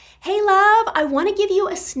I want to give you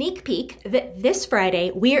a sneak peek that this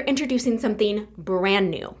Friday we are introducing something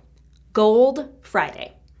brand new. Gold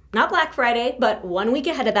Friday. Not Black Friday, but 1 week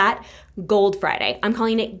ahead of that, Gold Friday. I'm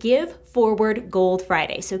calling it Give Forward Gold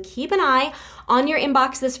Friday. So keep an eye on your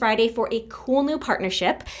inbox this Friday for a cool new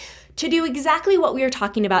partnership to do exactly what we are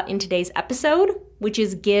talking about in today's episode, which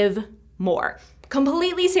is give more.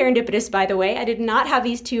 Completely serendipitous, by the way. I did not have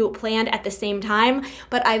these two planned at the same time,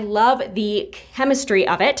 but I love the chemistry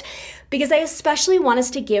of it because I especially want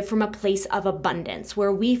us to give from a place of abundance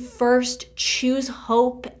where we first choose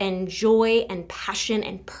hope and joy and passion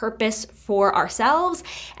and purpose for ourselves,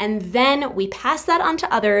 and then we pass that on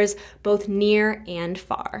to others, both near and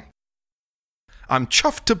far. I'm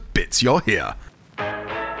chuffed to bits you're here.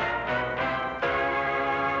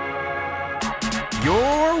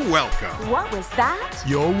 You're welcome. What was that?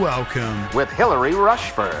 You're welcome. With Hillary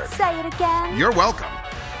Rushford. Say it again. You're welcome.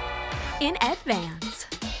 In advance.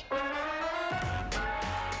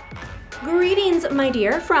 Greetings, my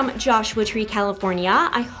dear, from Joshua Tree, California.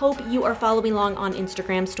 I hope you are following along on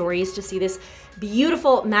Instagram stories to see this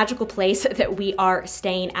beautiful, magical place that we are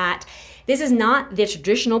staying at. This is not the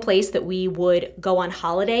traditional place that we would go on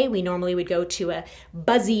holiday. We normally would go to a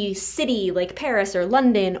buzzy city like Paris or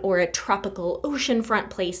London, or a tropical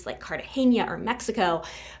oceanfront place like Cartagena or Mexico.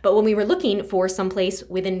 But when we were looking for someplace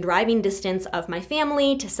within driving distance of my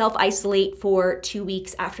family to self-isolate for 2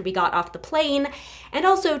 weeks after we got off the plane, and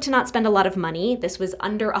also to not spend a lot of money, this was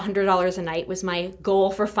under $100 a night was my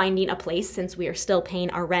goal for finding a place since we are still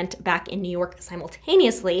paying our rent back in New York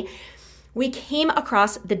simultaneously, we came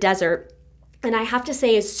across the desert. And I have to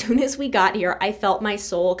say, as soon as we got here, I felt my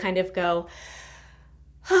soul kind of go,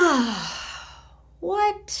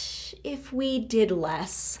 what if we did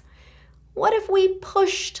less? What if we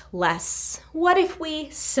pushed less? What if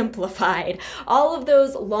we simplified? All of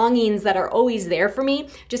those longings that are always there for me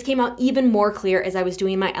just came out even more clear as I was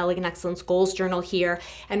doing my Elegant Excellence Goals Journal here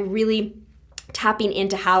and really tapping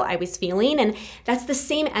into how I was feeling. And that's the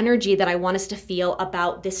same energy that I want us to feel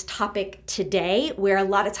about this topic today, where a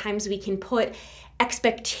lot of times we can put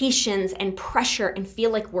expectations and pressure and feel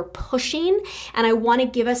like we're pushing. And I want to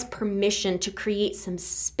give us permission to create some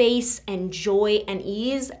space and joy and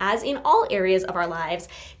ease, as in all areas of our lives,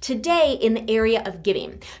 today in the area of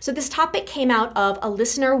giving. So this topic came out of a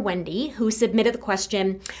listener, Wendy, who submitted the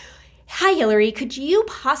question, "Hi, Hillary, could you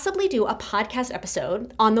possibly do a podcast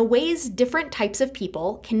episode on the ways different types of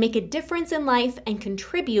people can make a difference in life and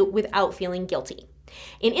contribute without feeling guilty?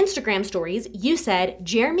 In Instagram stories, you said,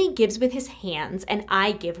 Jeremy gives with his hands and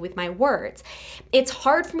I give with my words. It's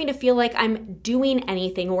hard for me to feel like I'm doing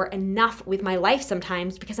anything or enough with my life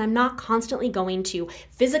sometimes because I'm not constantly going to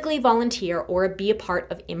physically volunteer or be a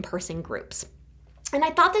part of in-person groups." And I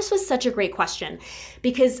thought this was such a great question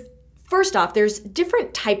because first off, there's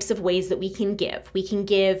different types of ways that we can give. We can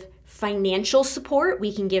give financial support,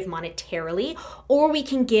 we can give monetarily, or we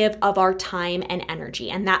can give of our time and energy.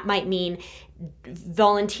 And that might mean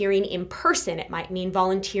volunteering in person. It might mean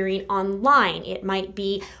volunteering online. It might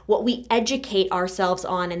be what we educate ourselves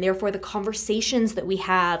on, and therefore the conversations that we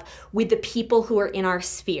have with the people who are in our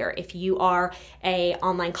sphere. If you are an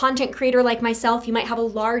online content creator like myself, you might have a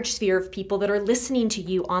large sphere of people that are listening to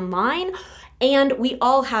you online. And we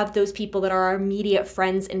all have those people that are our immediate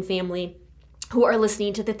friends and family who are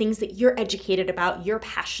listening to the things that you're educated about, you're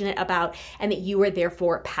passionate about, and that you are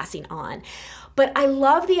therefore passing on. But I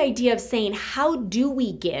love the idea of saying, how do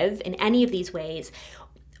we give in any of these ways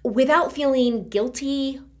without feeling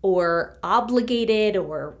guilty or obligated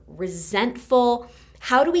or resentful?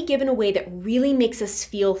 How do we give in a way that really makes us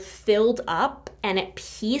feel filled up and at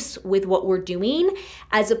peace with what we're doing,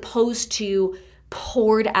 as opposed to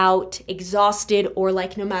poured out, exhausted, or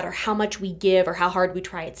like no matter how much we give or how hard we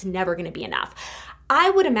try, it's never going to be enough? I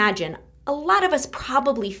would imagine a lot of us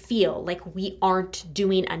probably feel like we aren't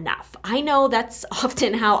doing enough. I know that's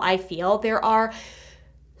often how I feel. There are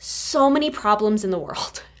so many problems in the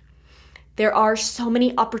world. There are so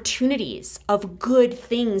many opportunities of good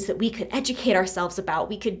things that we could educate ourselves about,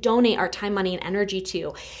 we could donate our time, money, and energy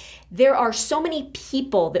to. There are so many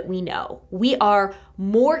people that we know. We are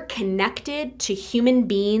more connected to human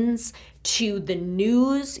beings, to the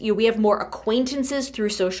news. We have more acquaintances through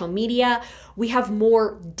social media. We have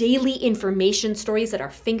more daily information stories at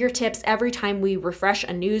our fingertips every time we refresh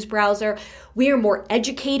a news browser. We are more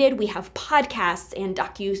educated. We have podcasts and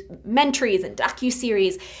documentaries and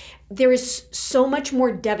docuseries. There is so much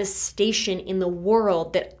more devastation in the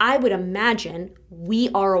world that I would imagine we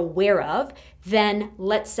are aware of than,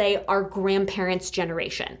 let's say, our grandparents'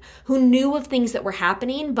 generation, who knew of things that were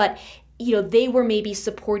happening, but they were maybe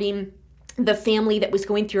supporting the family that was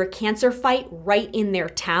going through a cancer fight right in their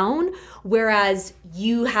town, whereas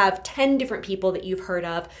you have 10 different people that you've heard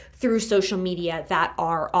of through social media that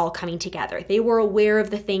are all coming together. They were aware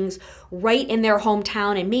of the things right in their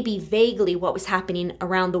hometown and maybe vaguely what was happening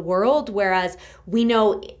around the world, whereas we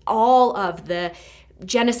know all of the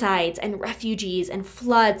genocides and refugees and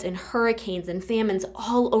floods and hurricanes and famines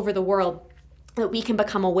all over the world that we can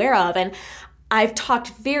become aware of. And I've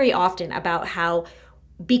talked very often about how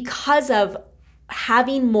because of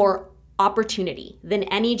having more opportunity than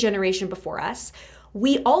any generation before us,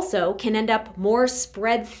 we also can end up more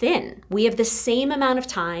spread thin. We have the same amount of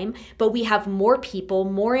time, but we have more people,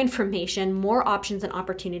 more information, more options and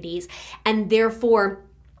opportunities, and therefore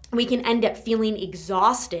we can end up feeling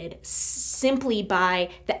exhausted simply by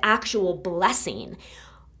the actual blessing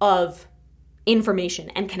of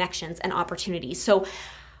information and connections and opportunities. So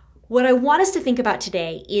what I want us to think about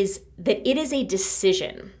today is that it is a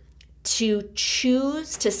decision to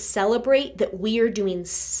choose to celebrate that we are doing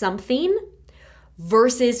something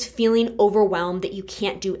versus feeling overwhelmed that you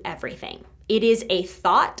can't do everything. It is a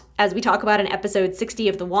thought, as we talk about in episode 60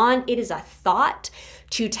 of The Wand, it is a thought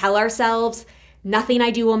to tell ourselves, nothing I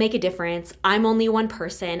do will make a difference. I'm only one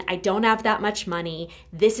person. I don't have that much money.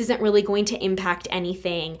 This isn't really going to impact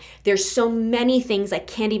anything. There's so many things I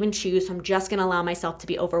can't even choose, so I'm just going to allow myself to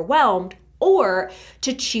be overwhelmed. Or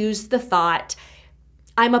to choose the thought,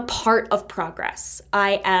 I'm a part of progress.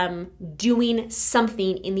 I am doing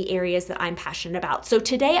something in the areas that I'm passionate about. So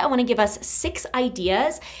today I want to give us 6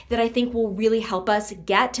 ideas that I think will really help us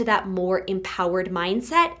get to that more empowered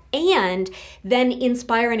mindset and then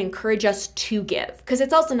inspire and encourage us to give. Because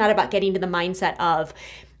it's also not about getting to the mindset of,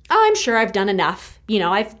 oh, I'm sure I've done enough.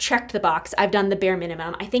 I've checked the box. I've done the bare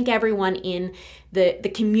minimum. I think everyone in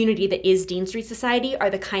the community that is Dean Street Society are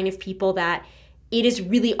the kind of people that it is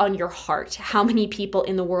really on your heart how many people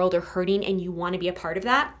in the world are hurting and you want to be a part of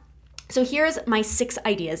that. So here's my 6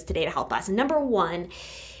 ideas today to help us. Number 1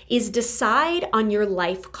 is decide on your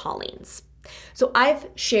life callings. So I've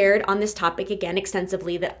shared on this topic again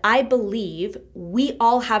extensively that I believe we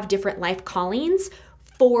all have different life callings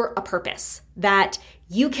for a purpose, that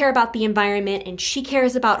you care about the environment and she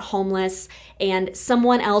cares about homeless and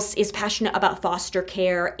someone else is passionate about foster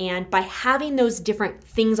care. And by having those different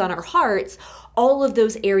things on our hearts, all of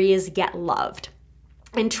those areas get loved.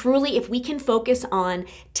 And truly, if we can focus on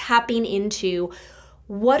tapping into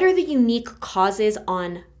what are the unique causes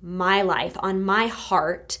on my life, on my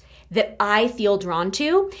heart, that I feel drawn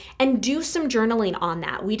to, and do some journaling on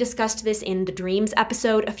that. We discussed this in the Dreams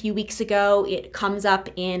episode a few weeks ago. It comes up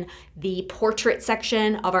in the portrait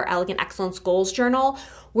section of our Elegant Excellence Goals journal,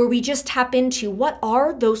 where we just tap into what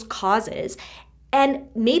are those causes. And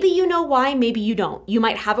maybe you know why, maybe you don't. You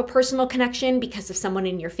might have a personal connection because of someone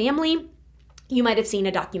in your family. You might have seen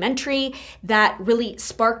a documentary that really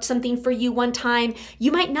sparked something for you one time. You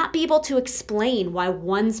might not be able to explain why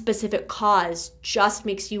one specific cause just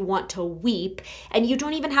makes you want to weep, and you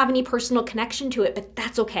don't even have any personal connection to it, but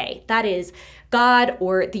that's okay. That is God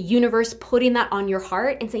or the universe putting that on your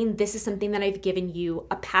heart and saying, this is something that I've given you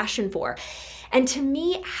a passion for. And to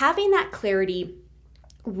me, having that clarity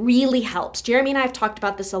really helps. Jeremy and I have talked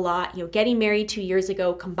about this a lot, getting married 2 years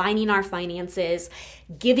ago, combining our finances,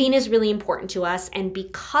 giving is really important to us. And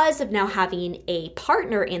because of now having a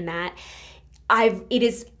partner in that, it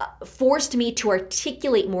has forced me to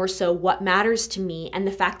articulate more so what matters to me. And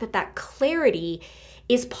the fact that clarity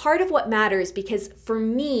is part of what matters, because for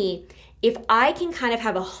me, if I can kind of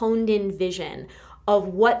have a honed in vision of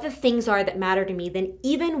what the things are that matter to me, then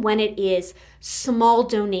even when it is small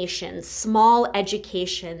donations, small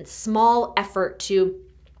education, small effort to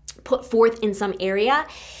put forth in some area,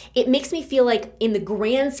 it makes me feel like in the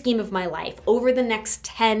grand scheme of my life, over the next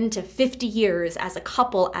 10 to 50 years as a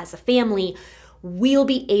couple, as a family, we'll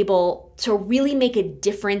be able to really make a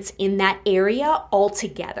difference in that area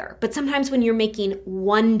altogether. But sometimes when you're making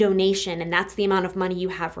one donation and that's the amount of money you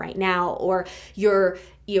have right now, or you're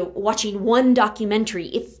watching one documentary,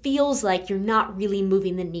 it feels like you're not really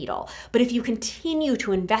moving the needle. But if you continue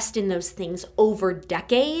to invest in those things over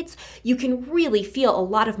decades, you can really feel a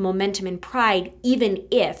lot of momentum and pride, even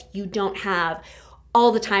if you don't have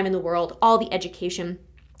all the time in the world, all the education,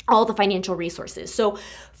 all the financial resources. So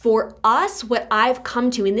for us, what I've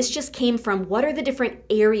come to, and this just came from what are the different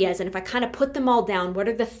areas, and if I kind of put them all down, what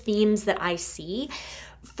are the themes that I see?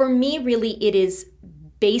 For me, really, it is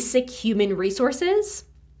basic human resources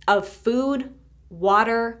of food,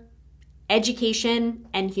 water, education,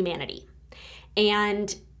 and humanity.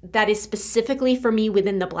 And that is specifically for me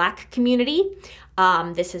within the Black community.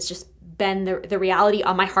 This has just been the reality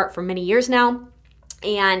on my heart for many years now.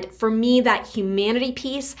 And for me, that humanity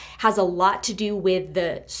piece has a lot to do with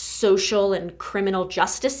the social and criminal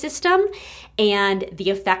justice system and the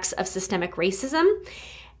effects of systemic racism.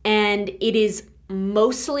 And it is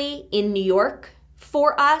mostly in New York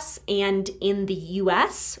for us and in the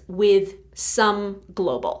US with some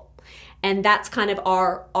global. And that's kind of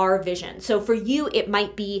our vision. So for you, it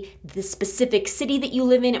might be the specific city that you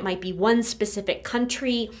live in. It might be one specific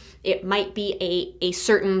country. It might be a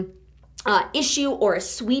certain issue or a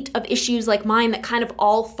suite of issues like mine that kind of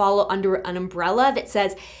all follow under an umbrella that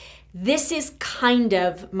says, this is kind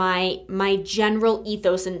of my general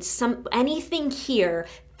ethos, and anything here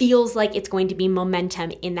feels like it's going to be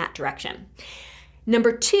momentum in that direction.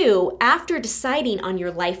 Number 2, after deciding on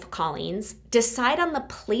your life callings, decide on the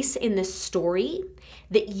place in the story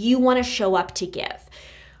that you want to show up to give.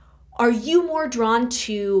 Are you more drawn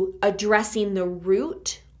to addressing the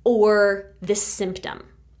root or the symptom?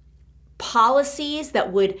 Policies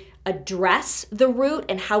that would address the root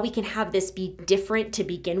and how we can have this be different to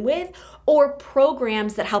begin with, or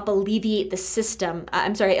programs that help alleviate the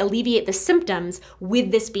symptoms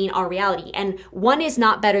with this being our reality. And one is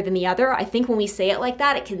not better than the other. I think when we say it like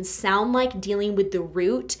that, it can sound like dealing with the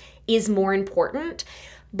root is more important.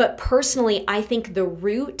 But personally, I think the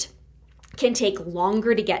root can take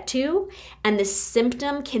longer to get to, and the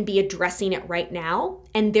symptom can be addressing it right now.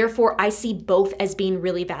 And therefore, I see both as being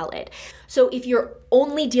really valid. So if you're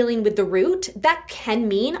only dealing with the root, that can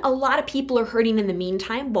mean a lot of people are hurting in the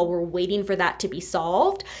meantime while we're waiting for that to be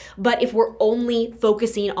solved. But if we're only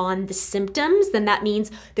focusing on the symptoms, then that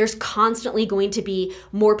means there's constantly going to be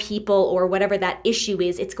more people, or whatever that issue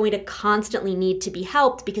is, it's going to constantly need to be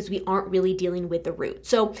helped because we aren't really dealing with the root.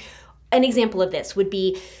 So an example of this would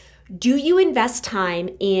be, do you invest time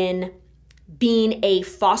in being a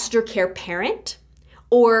foster care parent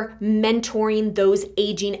or mentoring those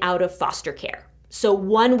aging out of foster care? So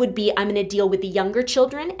one would be, I'm going to deal with the younger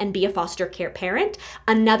children and be a foster care parent.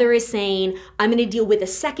 Another is saying, I'm going to deal with a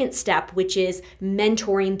second step, which is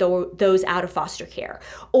mentoring those out of foster care.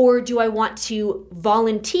 Or do I want to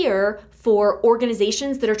volunteer for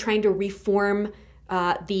organizations that are trying to reform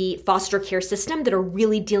the foster care system, that are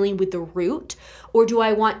really dealing with the root? Or do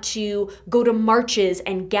I want to go to marches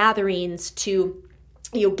and gatherings to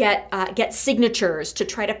get signatures to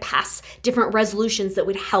try to pass different resolutions that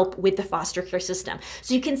would help with the foster care system?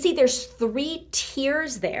 So you can see there's 3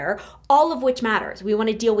 tiers there, all of which matters. We want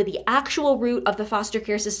to deal with the actual root of the foster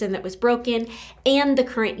care system that was broken, and the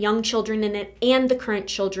current young children in it, and the current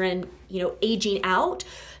children, aging out.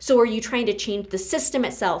 So are you trying to change the system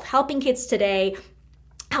itself, helping kids today,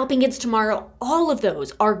 helping kids tomorrow? All of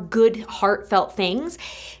those are good, heartfelt things.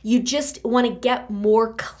 You just want to get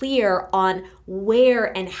more clear on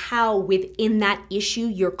where and how within that issue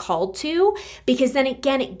you're called to, because then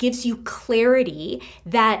again, it gives you clarity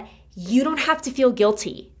that you don't have to feel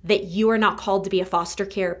guilty that you are not called to be a foster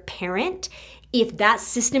care parent. If that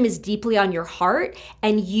system is deeply on your heart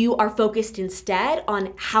and you are focused instead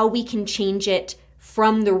on how we can change it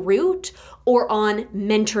from the root, or on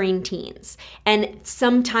mentoring teens. And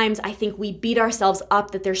sometimes I think we beat ourselves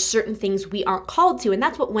up that there's certain things we aren't called to. And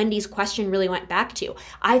that's what Wendy's question really went back to.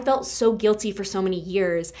 I felt so guilty for so many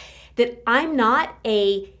years that I'm not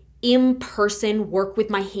a in-person, work with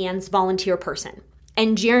my hands volunteer person.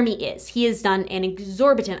 And Jeremy is. He has done an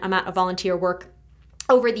exorbitant amount of volunteer work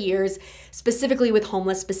over the years, specifically with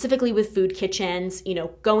homeless, specifically with food kitchens,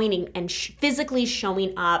 going and physically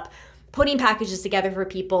showing up, putting packages together for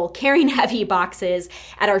people, carrying heavy boxes.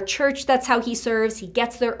 At our church, that's how he serves. He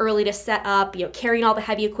gets there early to set up, carrying all the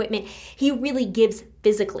heavy equipment. He really gives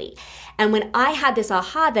physically. And when I had this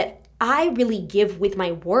aha that I really give with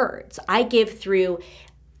my words, I give through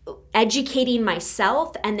educating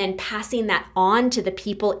myself and then passing that on to the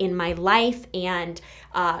people in my life, and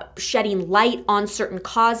shedding light on certain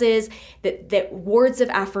causes, that words of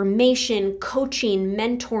affirmation, coaching,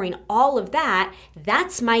 mentoring, all of that,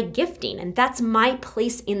 that's my gifting, and that's my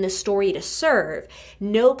place in the story to serve.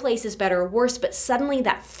 No place is better or worse, but suddenly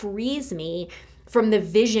that frees me from the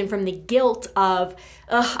vision, from the guilt of,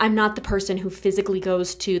 I'm not the person who physically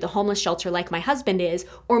goes to the homeless shelter like my husband is.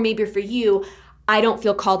 Or maybe for you, I don't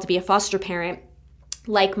feel called to be a foster parent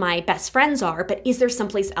like my best friends are, but is there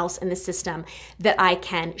someplace else in the system that I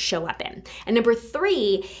can show up in? And number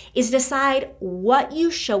 3 is decide what you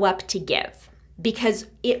show up to give, because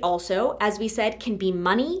it also, as we said, can be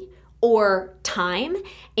money or time,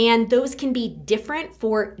 and those can be different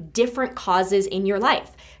for different causes in your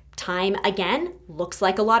life. Time, again, looks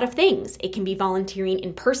like a lot of things. It can be volunteering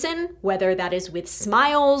in person, whether that is with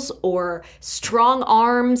smiles or strong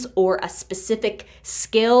arms or a specific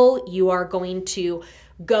skill you are going to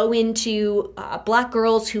go into Black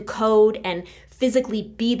girls who code and physically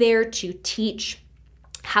be there to teach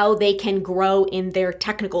how they can grow in their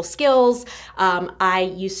technical skills.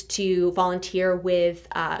 I used to volunteer with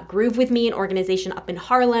Groove With Me, an organization up in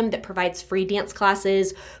Harlem that provides free dance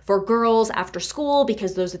classes for girls after school,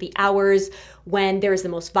 because those are the hours when there is the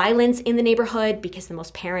most violence in the neighborhood, because the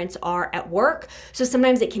most parents are at work. So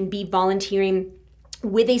sometimes it can be volunteering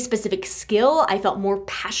with a specific skill. I felt more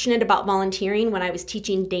passionate about volunteering when I was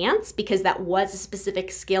teaching dance, because that was a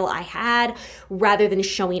specific skill I had, rather than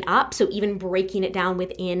showing up. So even breaking it down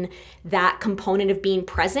within that component of being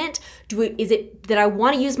present, is it that I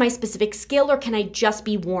want to use my specific skill, or can I just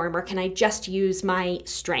be warm, or can I just use my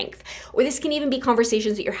strength? Or this can even be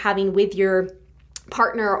conversations that you're having with your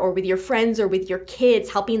partner or with your friends or with your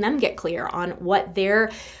kids, helping them get clear on what their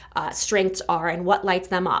strengths are and what lights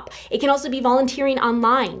them up. It can also be volunteering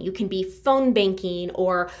online. You can be phone banking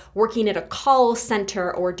or working at a call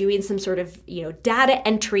center or doing some sort of, data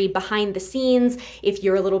entry behind the scenes. If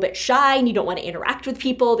you're a little bit shy and you don't want to interact with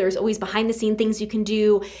people, there's always behind the scene things you can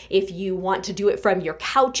do. If you want to do it from your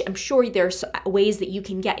couch, I'm sure there's ways that you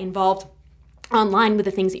can get involved online with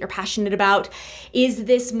the things that you're passionate about. Is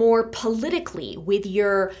this more politically with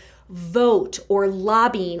your vote or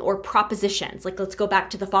lobbying or propositions? Like, let's go back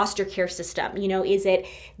to the foster care system. Is it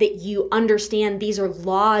that you understand these are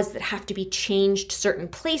laws that have to be changed certain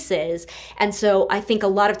places? And so I think a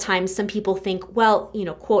lot of times some people think, well,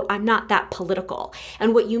 quote, I'm not that political.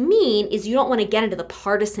 And what you mean is you don't want to get into the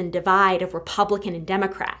partisan divide of Republican and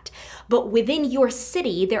Democrat. But within your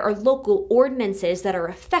city, there are local ordinances that are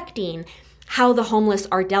affecting how the homeless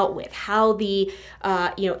are dealt with, how the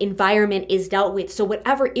environment is dealt with. So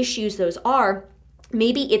whatever issues those are,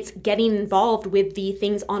 maybe it's getting involved with the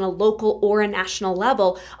things on a local or a national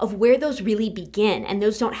level of where those really begin. And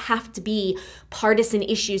those don't have to be partisan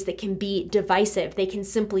issues that can be divisive. They can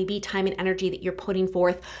simply be time and energy that you're putting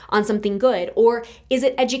forth on something good. Or is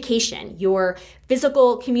it education, your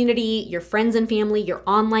physical community, your friends and family, your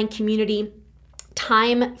online community?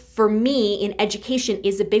 Time for me in education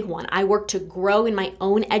is a big one. I work to grow in my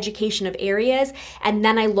own education of areas, and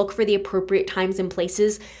then I look for the appropriate times and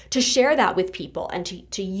places to share that with people and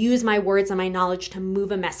to use my words and my knowledge to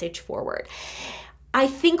move a message forward. I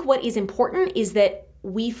think what is important is that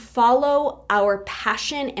we follow our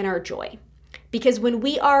passion and our joy, because when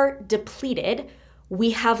we are depleted,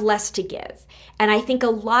 we have less to give. And I think a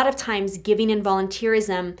lot of times giving in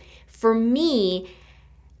volunteerism, for me,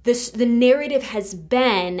 the narrative has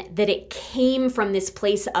been that it came from this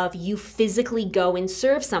place of you physically go and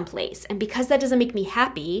serve someplace. And because that doesn't make me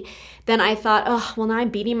happy, then I thought, now I'm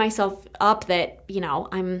beating myself up that,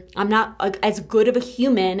 I'm not as good of a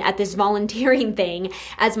human at this volunteering thing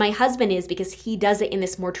as my husband is, because he does it in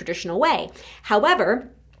this more traditional way. However,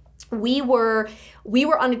 we were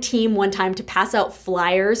on a team one time to pass out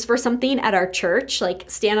flyers for something at our church, like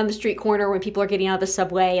stand on the street corner when people are getting out of the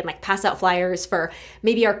subway and like pass out flyers for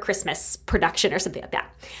maybe our Christmas production or something like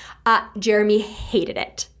that. Jeremy hated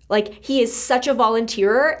it. Like, he is such a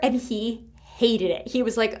volunteer and he hated it. He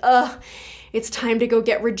was like, it's time to go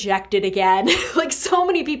get rejected again. Like so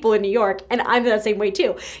many people in New York, and I'm that same way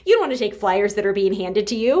too. You don't want to take flyers that are being handed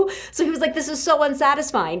to you. So he was like, this is so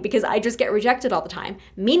unsatisfying because I just get rejected all the time.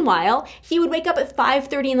 Meanwhile, he would wake up at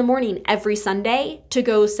 5:30 in the morning every Sunday to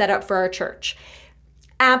go set up for our church.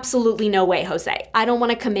 Absolutely no way, Jose. I don't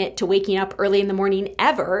want to commit to waking up early in the morning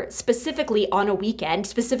ever, specifically on a weekend,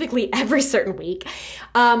 specifically every certain week.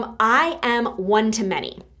 I am one to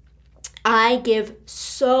many. I give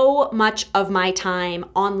so much of my time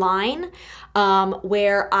online,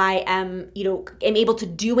 where I am able to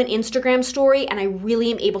do an Instagram story, and I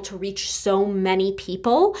really am able to reach so many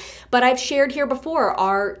people. But I've shared here before,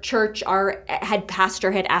 our church, our head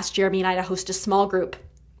pastor had asked Jeremy and I to host a small group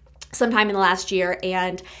sometime in the last year,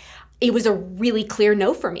 and it was a really clear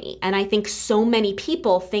no for me. And I think so many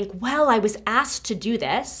people think, well, I was asked to do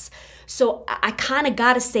this, so I kind of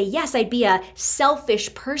got to say yes. I'd be a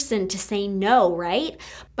selfish person to say no, right?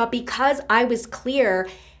 But because I was clear,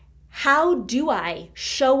 how do I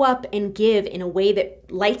show up and give in a way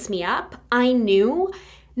that lights me up? I knew,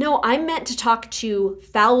 no, I'm meant to talk to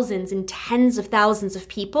thousands and tens of thousands of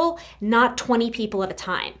people, not 20 people at a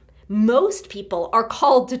time. Most people are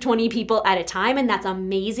called to 20 people at a time, and that's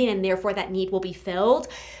amazing, and therefore that need will be filled.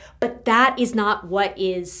 But that is not what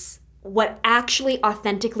actually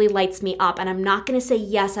authentically lights me up. And I'm not going to say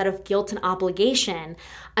yes out of guilt and obligation.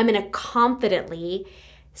 I'm going to confidently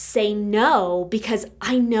say no because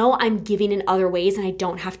I know I'm giving in other ways and I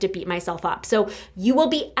don't have to beat myself up. So you will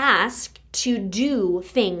be asked to do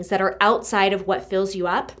things that are outside of what fills you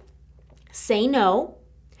up. Say no,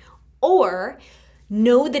 or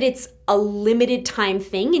know that it's a limited time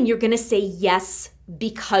thing and you're going to say yes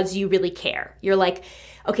because you really care. You're like,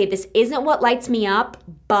 okay, this isn't what lights me up,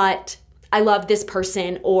 but I love this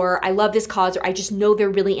person, or I love this cause, or I just know they're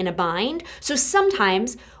really in a bind. So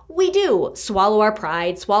sometimes we do swallow our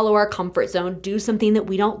pride, swallow our comfort zone, do something that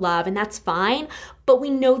we don't love, and that's fine. But we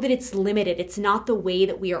know that it's limited. It's not the way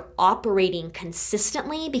that we are operating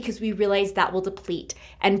consistently, because we realize that will deplete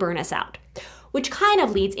and burn us out. Which kind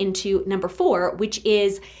of leads into number 4, which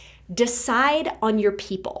is decide on your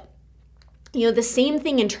people. You know, the same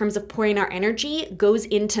thing in terms of pouring our energy goes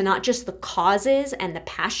into not just the causes and the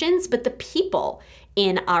passions, but the people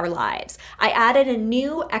in our lives. I added a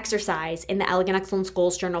new exercise in the Elegant Excellence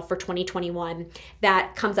Goals Journal for 2021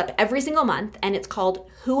 that comes up every single month, and it's called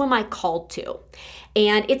Who Am I Called To?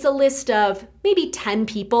 And it's a list of maybe 10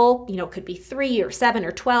 people, you know, it could be 3 or 7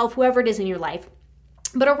 or 12, whoever it is in your life,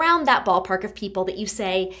 but around that ballpark of people that you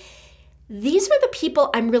say, these are the people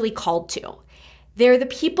I'm really called to. They're the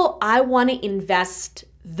people I want to invest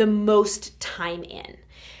the most time in.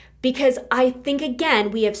 Because I think,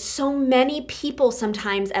 again, we have so many people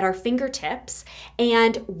sometimes at our fingertips,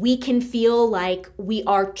 and we can feel like we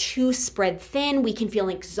are too spread thin. We can feel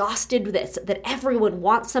exhausted with this, that everyone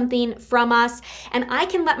wants something from us. And I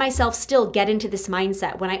can let myself still get into this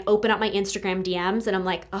mindset when I open up my Instagram DMs and I'm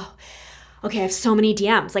like, oh, okay, I have so many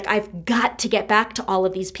DMs. Like, I've got to get back to all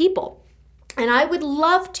of these people. And I would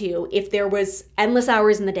love to if there was endless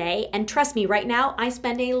hours in the day. And trust me, right now, I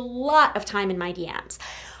spend a lot of time in my DMs.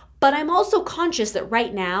 But I'm also conscious that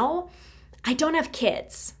right now, I don't have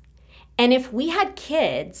kids. And if we had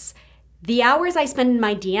kids, the hours I spend in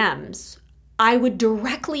my DMs, I would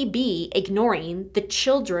directly be ignoring the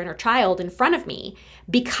children or child in front of me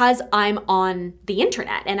because I'm on the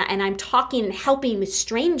internet and I'm talking and helping with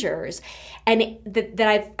strangers. And that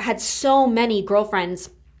I've had so many girlfriends,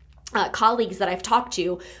 colleagues that I've talked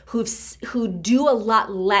to who do a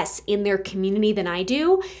lot less in their community than I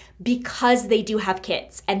do because they do have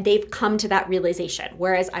kids and they've come to that realization.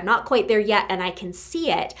 Whereas I'm not quite there yet and I can see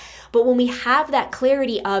it. But when we have that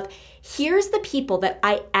clarity of here's the people that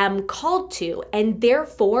I am called to, and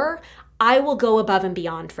therefore I will go above and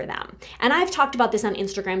beyond for them. And I've talked about this on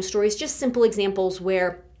Instagram stories, just simple examples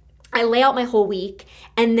where I lay out my whole week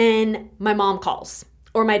and then my mom calls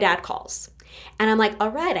or my dad calls. And I'm like, all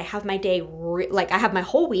right, I have my day, I have my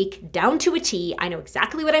whole week down to a T. I know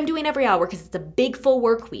exactly what I'm doing every hour because it's a big full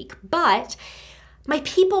work week. But my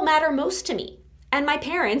people matter most to me. And my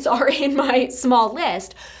parents are in my small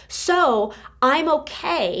list. So I'm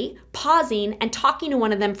okay pausing and talking to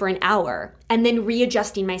one of them for an hour and then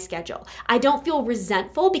readjusting my schedule. I don't feel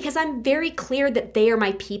resentful because I'm very clear that they are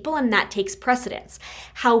my people and that takes precedence.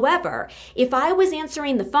 However, if I was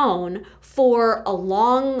answering the phone for a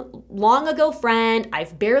long ago friend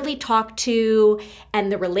I've barely talked to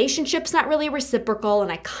and the relationship's not really reciprocal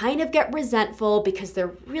and I kind of get resentful because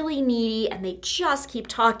they're really needy and they just keep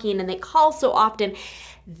talking and they call so often,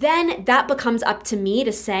 then that becomes up to me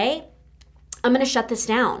to say, I'm going to shut this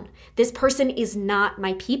down. This person is not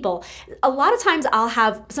my people. A lot of times I'll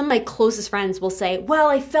have some of my closest friends will say, well,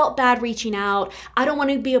 I felt bad reaching out. I don't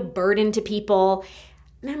want to be a burden to people.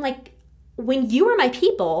 And I'm like, when you are my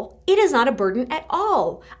people, it is not a burden at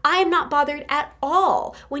all. I am not bothered at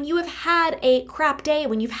all. When you have had a crap day,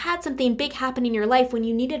 when you've had something big happen in your life, when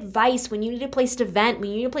you need advice, when you need a place to vent, when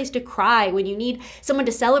you need a place to cry, when you need someone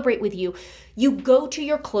to celebrate with you, you go to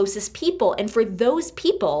your closest people. And for those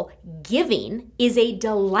people, giving is a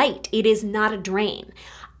delight. It is not a drain.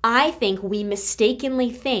 I think we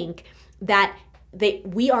mistakenly think that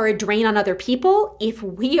we are a drain on other people if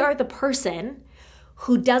we are the person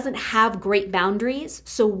who doesn't have great boundaries,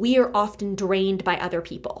 so we are often drained by other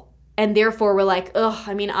people. And therefore we're like,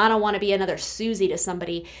 I don't want to be another Susie to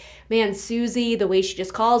somebody. Man, Susie, the way she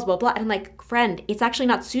just calls, blah, blah. And I'm like, friend, it's actually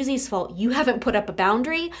not Susie's fault. You haven't put up a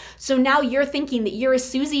boundary. So now you're thinking that you're a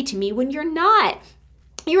Susie to me when you're not.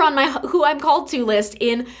 You're on my who I'm called to list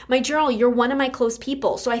in my journal. You're one of my close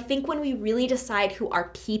people. So I think when we really decide who our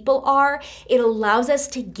people are, it allows us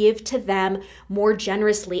to give to them more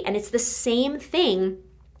generously. And it's the same thing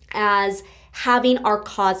as having our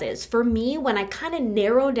causes. For me, when I kind of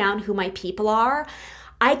narrow down who my people are,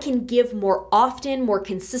 I can give more often, more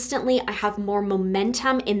consistently. I have more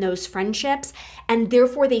momentum in those friendships, and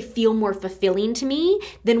therefore they feel more fulfilling to me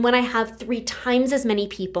than when I have 3 times as many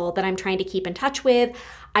people that I'm trying to keep in touch with.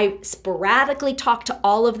 I sporadically talk to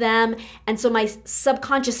all of them. And so my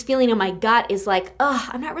subconscious feeling in my gut is like,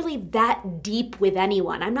 I'm not really that deep with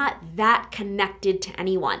anyone. I'm not that connected to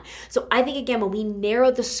anyone. So I think, again, when we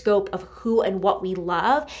narrow the scope of who and what we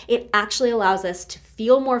love, it actually allows us to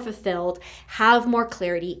feel more fulfilled, have more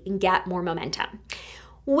clarity, and get more momentum.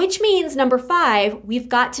 Which means, number 5, we've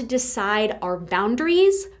got to decide our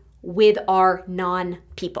boundaries with our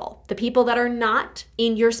non-people, the people that are not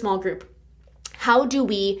in your small group. How do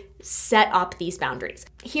we set up these boundaries?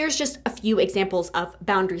 Here's just a few examples of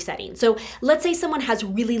boundary setting. So let's say someone has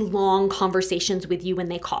really long conversations with you when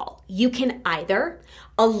they call. You can either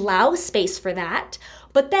allow space for that,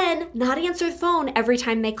 but then not answer the phone every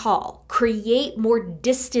time they call. Create more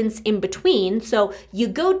distance in between so you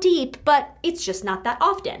go deep, but it's just not that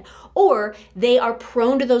often. Or they are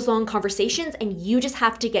prone to those long conversations and you just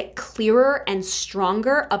have to get clearer and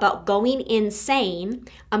stronger about going in saying,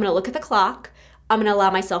 I'm gonna look at the clock, I'm gonna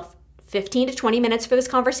allow myself 15 to 20 minutes for this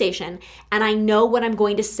conversation, and I know what I'm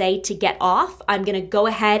going to say to get off. I'm gonna go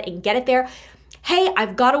ahead and get it there. Hey,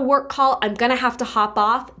 I've got a work call, I'm gonna have to hop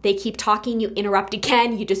off. They keep talking, you interrupt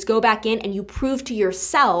again, you just go back in and you prove to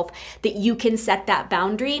yourself that you can set that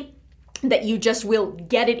boundary, that you just will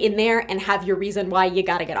get it in there and have your reason why you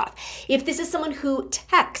gotta get off. If this is someone who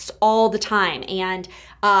texts all the time and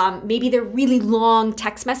maybe they're really long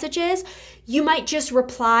text messages, you might just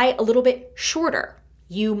reply a little bit shorter.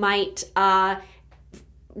 You might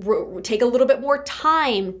take a little bit more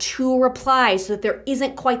time to reply so that there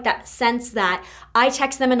isn't quite that sense that I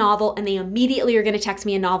text them a novel and they immediately are going to text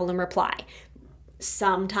me a novel in reply.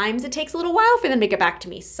 Sometimes it takes a little while for them to get back to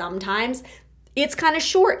me. Sometimes it's kind of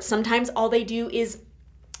short. Sometimes all they do is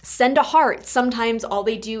send a heart. Sometimes all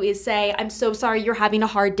they do is say, I'm so sorry you're having a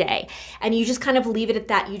hard day. And you just kind of leave it at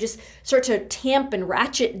that. You just start to tamp and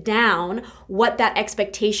ratchet down what that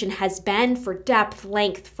expectation has been for depth,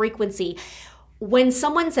 length, frequency. When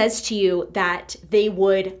someone says to you that they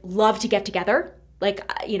would love to get together, like,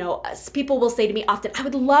 people will say to me often, I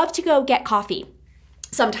would love to go get coffee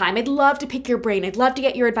sometime. I'd love to pick your brain. I'd love to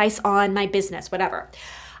get your advice on my business, whatever.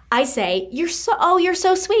 I say, you're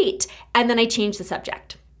so sweet. And then I change the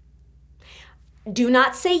subject. Do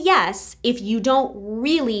not say yes if you don't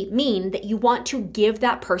really mean that you want to give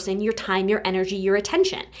that person your time, your energy, your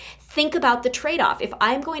attention. Think about the trade-off. If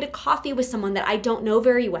I'm going to coffee with someone that I don't know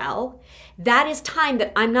very well, that is time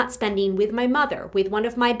that I'm not spending with my mother, with one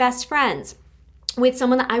of my best friends, with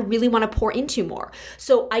someone that I really want to pour into more.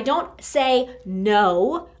 So I don't say,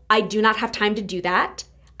 no, I do not have time to do that.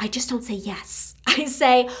 I just don't say yes. I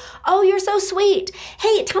say, oh, you're so sweet.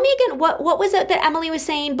 Hey, tell me again, what was it that Emily was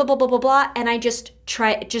saying, blah, blah, blah, blah, blah. And I just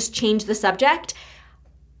change the subject.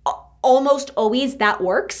 Almost always that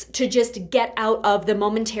works to just get out of the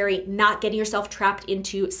momentary, not getting yourself trapped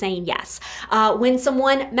into saying yes. When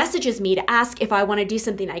someone messages me to ask if I want to do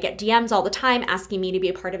something, I get DMs all the time asking me to be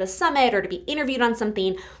a part of a summit or to be interviewed on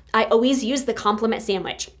something. I always use the compliment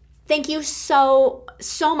sandwich. Thank you so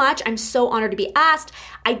much. I'm so honored to be asked.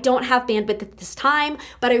 I don't have bandwidth at this time,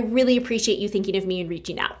 but I really appreciate you thinking of me and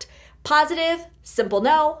reaching out. Positive, simple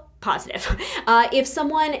no, positive. If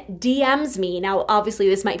someone DMs me, now obviously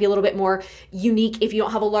this might be a little bit more unique if you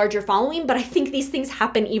don't have a larger following, but I think these things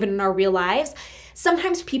happen even in our real lives.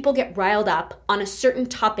 Sometimes people get riled up on a certain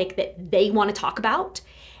topic that they want to talk about,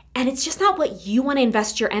 and it's just not what you want to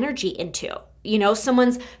invest your energy into.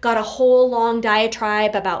 Someone's got a whole long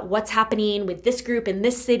diatribe about what's happening with this group in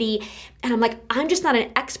this city. And I'm like, I'm just not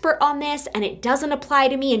an expert on this and it doesn't apply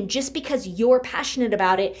to me. And just because you're passionate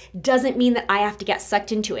about it doesn't mean that I have to get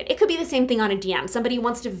sucked into it. It could be the same thing on a DM. Somebody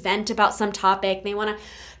wants to vent about some topic. They want to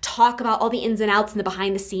talk about all the ins and outs and the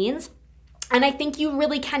behind the scenes. And I think you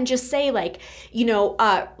really can just say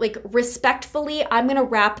respectfully, I'm going to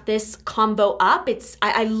wrap this convo up.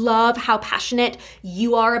 I love how passionate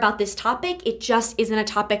you are about this topic. It just isn't a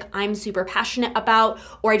topic I'm super passionate about,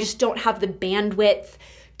 or I just don't have the bandwidth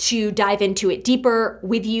to dive into it deeper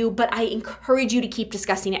with you, but I encourage you to keep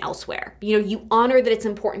discussing it elsewhere. You honor that it's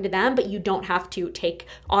important to them, but you don't have to take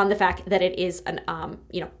on the fact that it is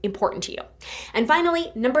important to you. And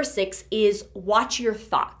finally, number 6 is watch your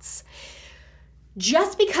thoughts.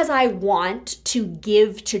 Just because I want to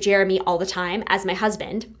give to Jeremy all the time as my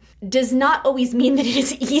husband does not always mean that it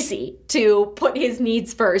is easy to put his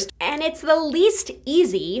needs first. And it's the least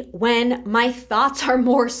easy when my thoughts are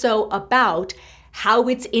more so about how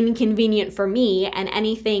it's inconvenient for me and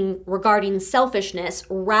anything regarding selfishness,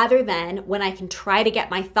 rather than when I can try to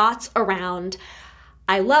get my thoughts around,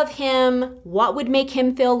 I love him, what would make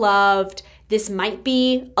him feel loved, this might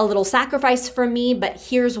be a little sacrifice for me, but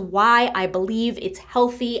here's why I believe it's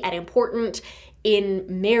healthy and important in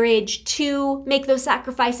marriage to make those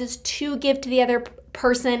sacrifices, to give to the other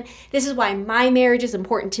person. This is why my marriage is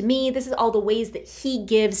important to me. This is all the ways that he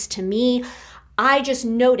gives to me. I just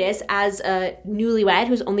notice as a newlywed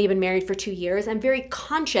who's only been married for 2 years, I'm very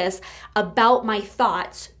conscious about my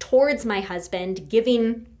thoughts towards my husband,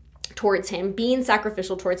 giving towards him, being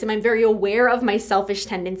sacrificial towards him. I'm very aware of my selfish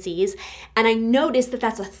tendencies, and I notice that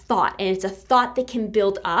that's a thought, and it's a thought that can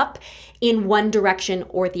build up in one direction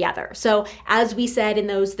or the other. So as we said in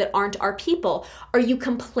those that aren't our people, are you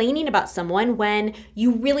complaining about someone when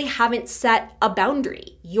you really haven't set a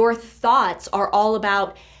boundary? Your thoughts are all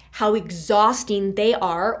about how exhausting they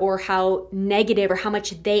are or how negative or how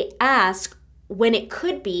much they ask, when it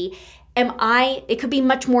could be, it could be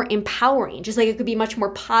much more empowering. Just like it could be much more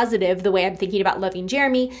positive the way I'm thinking about loving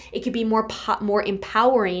Jeremy, it could be more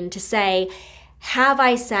empowering to say, have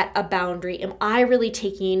I set a boundary? Am I really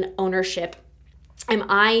taking ownership? Am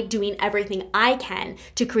I doing everything I can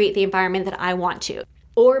to create the environment that I want to?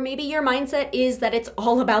 Or maybe your mindset is that it's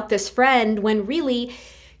all about this friend when really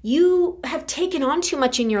you have taken on too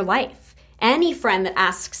much in your life. Any friend that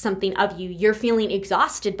asks something of you, you're feeling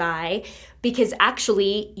exhausted by because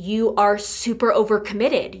actually you are super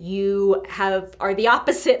overcommitted. You are the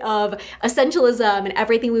opposite of essentialism and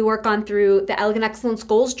everything we work on through the Elegant Excellence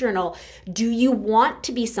Goals Journal. Do you want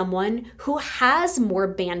to be someone who has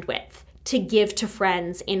more bandwidth to give to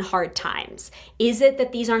friends in hard times? Is it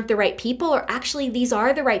that these aren't the right people, or actually these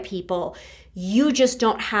are the right people? You just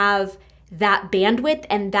don't have that bandwidth,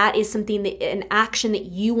 and that is something an action that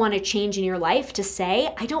you want to change in your life, to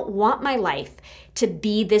say, I don't want my life to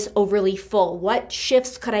be this overly full. What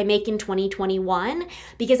shifts could I make in 2021?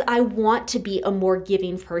 Because I want to be a more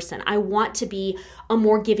giving person. I want to be a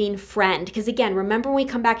more giving friend. Because again, remember when we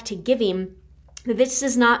come back to giving, this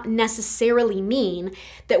does not necessarily mean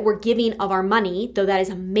that we're giving of our money, though that is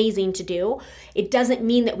amazing to do. It doesn't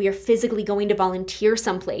mean that we are physically going to volunteer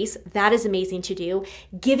someplace. That is amazing to do.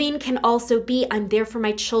 Giving can also be, I'm there for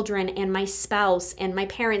my children and my spouse and my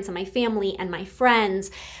parents and my family and my friends,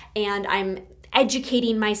 and I'm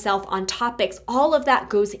educating myself on topics. All of that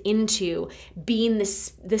goes into being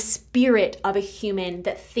the spirit of a human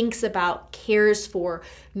that thinks about, cares for,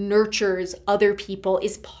 nurtures other people,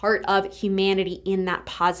 is part of humanity in that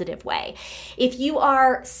positive way. If you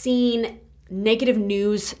are seeing negative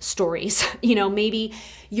news stories, maybe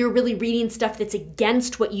you're really reading stuff that's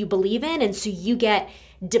against what you believe in, and so you get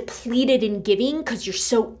depleted in giving because you're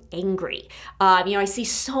so angry. I see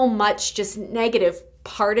so much just negative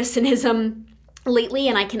partisanism lately,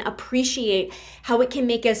 and I can appreciate how it can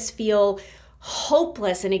make us feel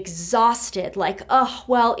hopeless and exhausted, like, oh,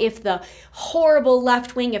 well, if the horrible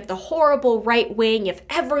left wing, if the horrible right wing, if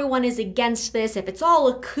everyone is against this, if it's all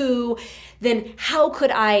a coup, then how could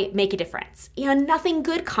I make a difference? Nothing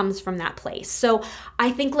good comes from that place. So I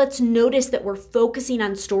think let's notice that we're focusing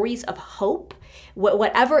on stories of hope.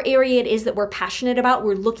 Whatever area it is that we're passionate about,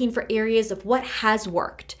 we're looking for areas of what has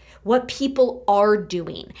worked, what people are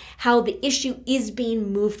doing, how the issue is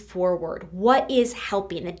being moved forward, what is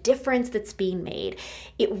helping, the difference that's being made.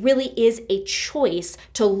 It really is a choice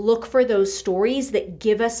to look for those stories that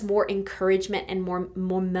give us more encouragement and more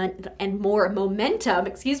momentum,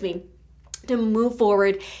 to move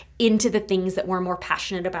forward into the things that we're more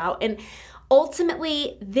passionate about. And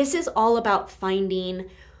ultimately, this is all about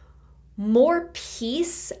finding more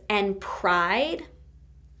peace and pride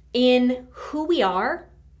in who we are,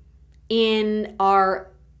 in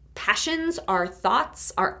our passions, our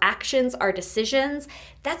thoughts, our actions, our decisions.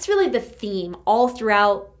 That's really the theme all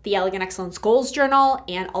throughout the Elegant Excellence Goals Journal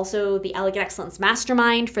and also the Elegant Excellence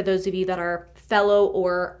Mastermind for those of you that are fellow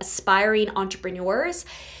or aspiring entrepreneurs,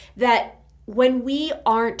 that when we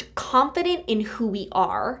aren't confident in who we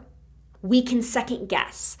are, we can second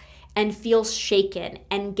guess and feel shaken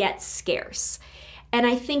and get scarce. And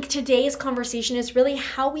I think today's conversation is really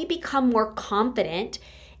how we become more confident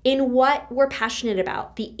in what we're passionate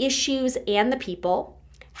about, the issues and the people,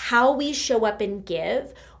 how we show up and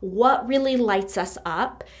give, what really lights us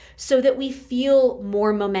up, so that we feel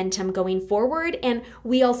more momentum going forward, and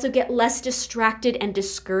we also get less distracted and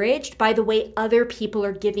discouraged by the way other people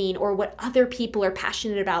are giving or what other people are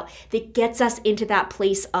passionate about, that gets us into that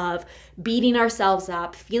place of beating ourselves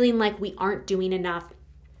up, feeling like we aren't doing enough,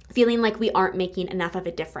 feeling like we aren't making enough of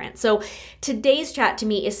a difference. So today's chat to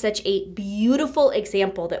me is such a beautiful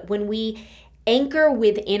example that when we anchor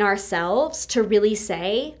within ourselves to really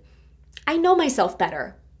say, I know myself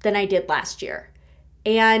better than I did last year.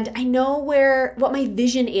 And I know what my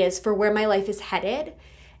vision is for where my life is headed.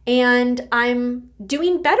 And I'm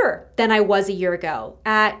doing better than I was a year ago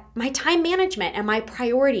at my time management and my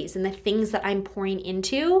priorities and the things that I'm pouring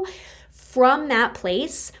into. from that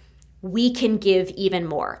place, we can give even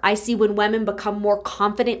more. I see when women become more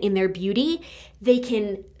confident in their beauty, they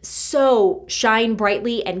can so shine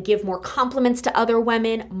brightly and give more compliments to other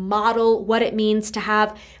women, model what it means to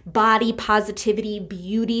have body positivity,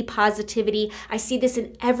 beauty positivity. I see this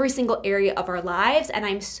in every single area of our lives, and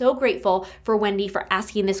I'm so grateful for Wendy for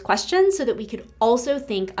asking this question so that we could also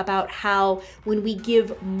think about how when we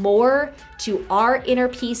give more to our inner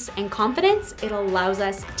peace and confidence, it allows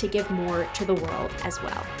us to give more to the world as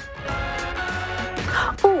well.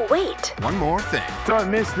 Oh, wait. One more thing. Don't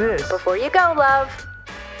miss this. Before you go, love.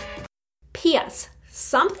 P.S.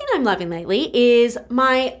 Something I'm loving lately is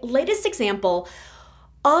my latest example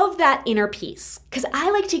of that inner peace, because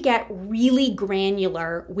I like to get really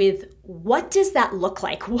granular with what does that look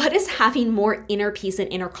like? What does having more inner peace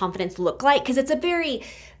and inner confidence look like? Because it's a very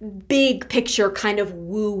big picture kind of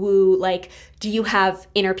woo-woo, like, do you have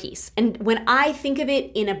inner peace? And when I think of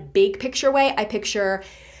it in a big picture way, I picture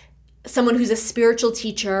someone who's a spiritual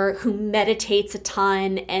teacher who meditates a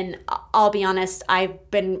ton. And I'll be honest, I've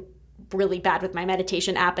been really bad with my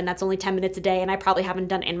meditation app, and that's only 10 minutes a day, and I probably haven't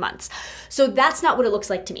done it in months. So that's not what it looks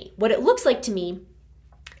like to me. What it looks like to me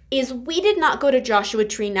is we did not go to Joshua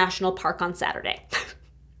Tree National Park on Saturday.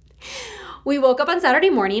 We woke up on Saturday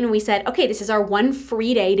morning and we said, okay, this is our one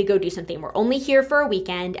free day to go do something. We're only here for a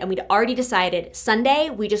weekend, and we'd already decided Sunday,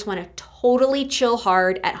 we just want to totally chill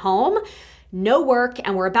hard at home. No work,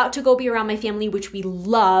 and we're about to go be around my family, which we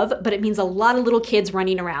love, but it means a lot of little kids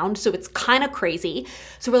running around, so it's kind of crazy.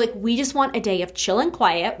 So we're like, we just want a day of chill and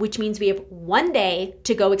quiet, which means we have one day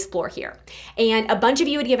to go explore here. And a bunch of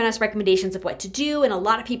you had given us recommendations of what to do, and a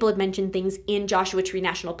lot of people had mentioned things in Joshua Tree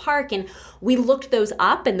National Park, and we looked those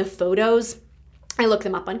up, and the photos, I looked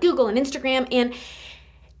them up on Google and Instagram, and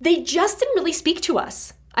they just didn't really speak to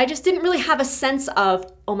us. I just didn't really have a sense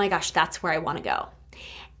of, oh my gosh, that's where I want to go.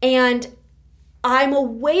 And I'm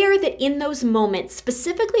aware that in those moments,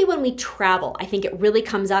 specifically when we travel, I think it really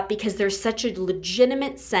comes up because there's such a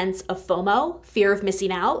legitimate sense of FOMO, fear of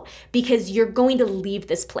missing out, because you're going to leave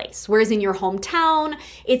this place. Whereas in your hometown,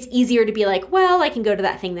 it's easier to be like, well, I can go to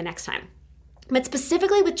that thing the next time. But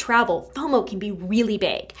specifically with travel, FOMO can be really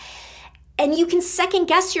big. And you can second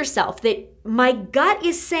guess yourself that my gut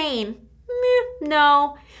is saying,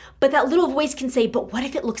 no. But that little voice can say, but what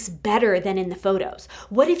if it looks better than in the photos?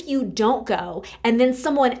 What if you don't go and then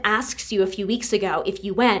someone asks you a few weeks ago if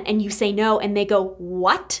you went and you say no and they go,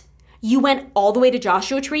 what? You went all the way to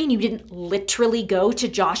Joshua Tree and you didn't literally go to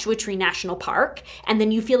Joshua Tree National Park? And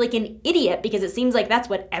then you feel like an idiot because it seems like that's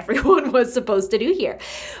what everyone was supposed to do here.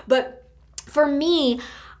 But for me,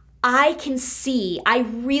 I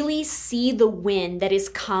really see the win that has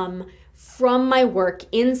come from my work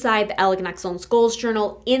inside the Elegant Excellence Goals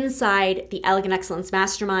Journal, inside the Elegant Excellence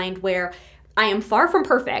Mastermind, where I am far from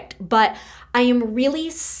perfect, but I am really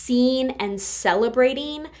seeing and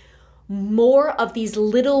celebrating more of these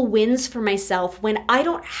little wins for myself when I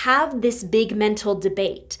don't have this big mental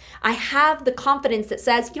debate. I have the confidence that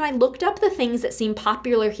says, I looked up the things that seem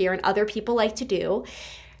popular here and other people like to do,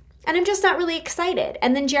 and I'm just not really excited.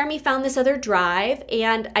 And then Jeremy found this other drive,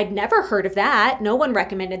 and I'd never heard of that. No one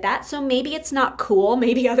recommended that. So maybe it's not cool.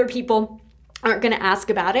 Maybe other people aren't going to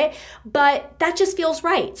ask about it, but that just feels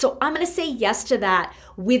right. So I'm going to say yes to that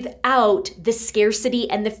without the scarcity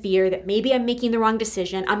and the fear that maybe I'm making the wrong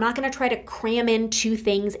decision. I'm not going to try to cram in two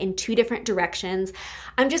things in two different directions.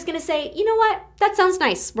 I'm just going to say, you know what? That sounds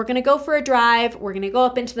nice. We're going to go for a drive. We're going to go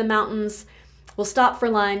up into the mountains. We'll stop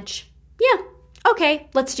for lunch. Yeah. Okay,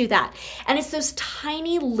 let's do that. And it's those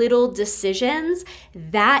tiny little decisions,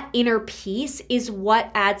 that inner peace is what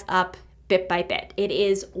adds up bit by bit. It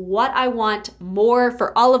is what I want more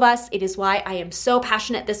for all of us. It is why I am so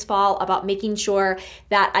passionate this fall about making sure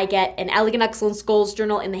that I get an Elegant Excellence Goals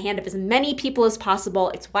Journal in the hand of as many people as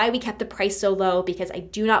possible. It's why we kept the price so low, because I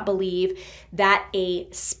do not believe that a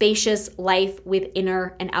spacious life with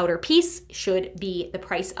inner and outer peace should be the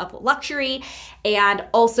price of luxury. And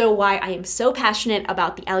also why I am so passionate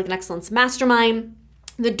about the Elegant Excellence Mastermind,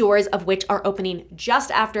 the doors of which are opening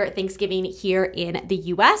just after Thanksgiving here in the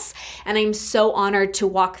US. And I'm so honored to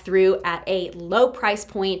walk through at a low price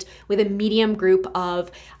point with a medium group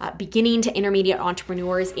of beginning to intermediate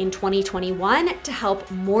entrepreneurs in 2021 to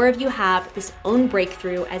help more of you have this own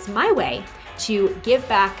breakthrough as my way to give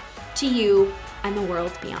back to you and the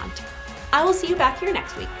world beyond. I will see you back here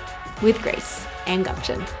next week with grace and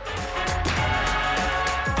gumption.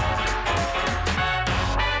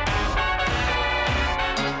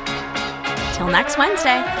 Till next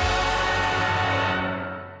Wednesday.